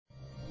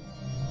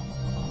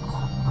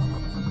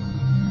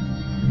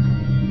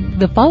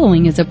The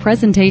following is a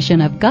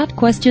presentation of Got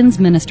Questions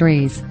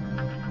Ministries.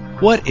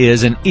 What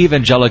is an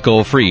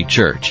Evangelical Free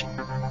Church?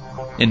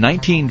 In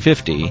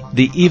 1950,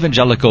 the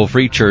Evangelical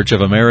Free Church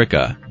of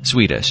America,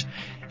 Swedish,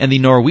 and the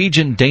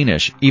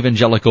Norwegian-Danish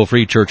Evangelical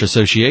Free Church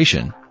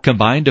Association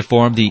combined to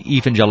form the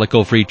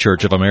Evangelical Free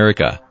Church of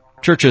America.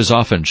 Churches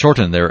often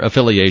shorten their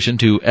affiliation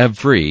to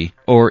EV-Free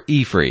or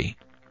E-Free.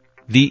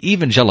 The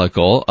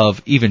Evangelical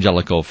of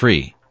Evangelical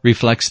Free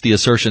reflects the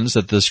assertions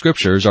that the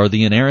Scriptures are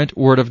the inerrant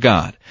Word of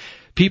God.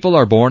 People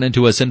are born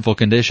into a sinful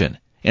condition,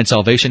 and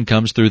salvation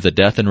comes through the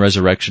death and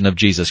resurrection of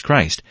Jesus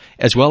Christ,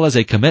 as well as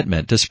a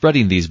commitment to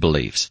spreading these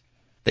beliefs.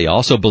 They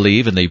also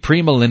believe in the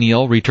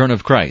premillennial return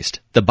of Christ,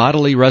 the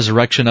bodily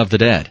resurrection of the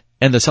dead,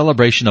 and the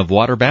celebration of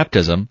water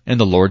baptism and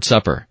the Lord's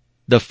Supper.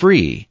 The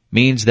free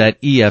means that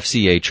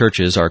EFCA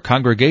churches are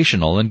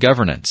congregational in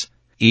governance.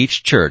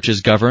 Each church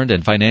is governed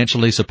and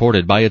financially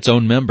supported by its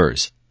own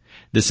members.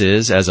 This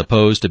is as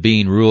opposed to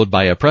being ruled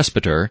by a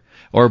presbyter,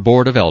 or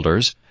board of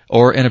elders,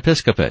 or an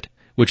episcopate,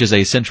 which is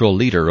a central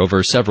leader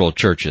over several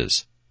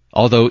churches.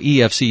 Although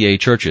EFCA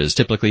churches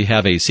typically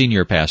have a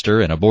senior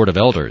pastor and a board of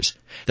elders,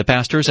 the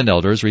pastors and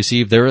elders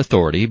receive their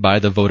authority by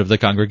the vote of the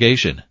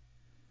congregation.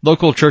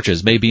 Local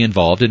churches may be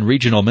involved in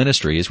regional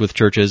ministries with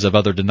churches of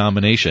other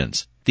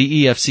denominations.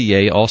 The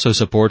EFCA also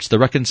supports the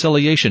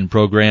reconciliation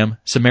program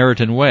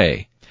Samaritan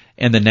Way,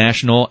 and the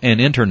national and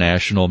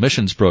international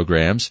missions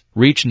programs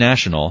Reach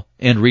National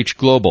and Reach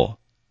Global.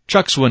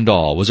 Chuck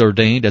Swindoll was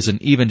ordained as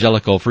an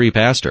Evangelical Free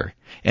pastor,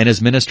 and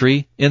his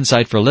ministry,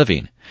 Insight for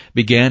Living,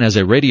 began as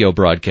a radio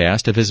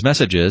broadcast of his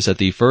messages at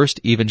the First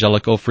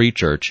Evangelical Free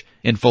Church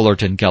in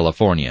Fullerton,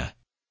 California.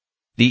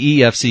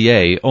 The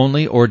EFCA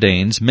only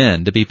ordains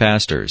men to be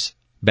pastors.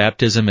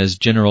 Baptism is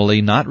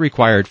generally not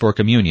required for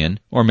communion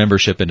or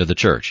membership into the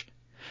church.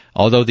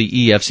 Although the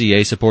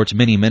EFCA supports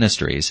many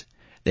ministries,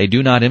 they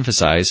do not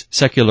emphasize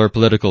secular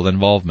political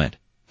involvement.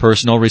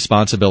 Personal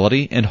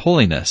responsibility and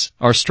holiness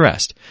are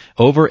stressed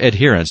over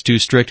adherence to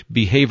strict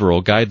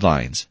behavioral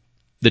guidelines.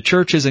 The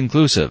church is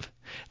inclusive.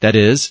 That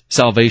is,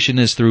 salvation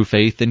is through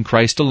faith in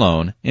Christ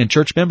alone, and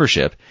church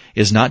membership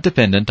is not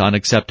dependent on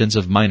acceptance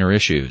of minor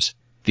issues.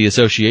 The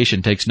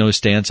association takes no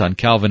stance on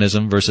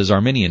Calvinism versus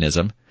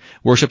Arminianism,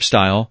 worship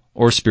style,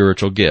 or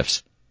spiritual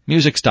gifts.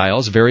 Music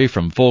styles vary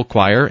from full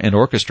choir and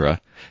orchestra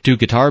to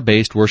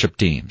guitar-based worship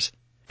teams.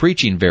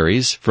 Preaching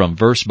varies from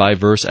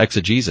verse-by-verse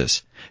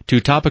exegesis to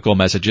topical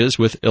messages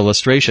with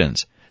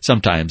illustrations,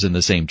 sometimes in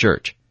the same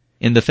church.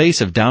 In the face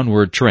of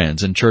downward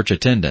trends in church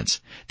attendance,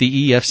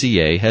 the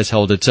EFCA has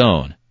held its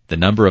own. The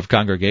number of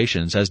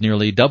congregations has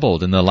nearly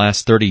doubled in the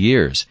last 30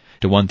 years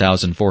to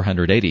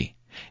 1,480,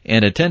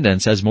 and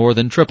attendance has more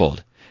than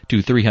tripled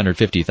to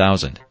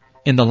 350,000.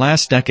 In the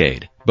last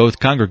decade,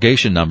 both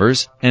congregation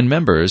numbers and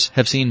members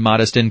have seen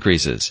modest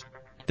increases.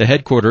 The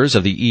headquarters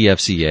of the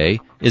EFCA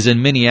is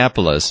in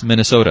Minneapolis,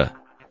 Minnesota.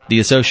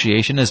 The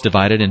association is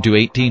divided into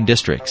 18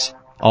 districts.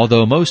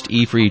 Although most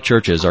E-Free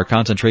churches are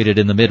concentrated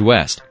in the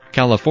Midwest,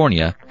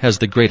 California has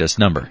the greatest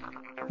number.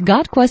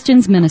 Got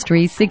Questions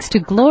Ministries seeks to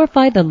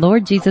glorify the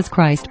Lord Jesus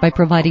Christ by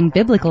providing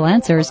biblical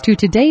answers to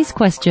today's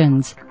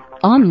questions.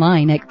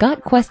 Online at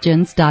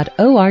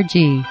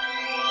gotquestions.org.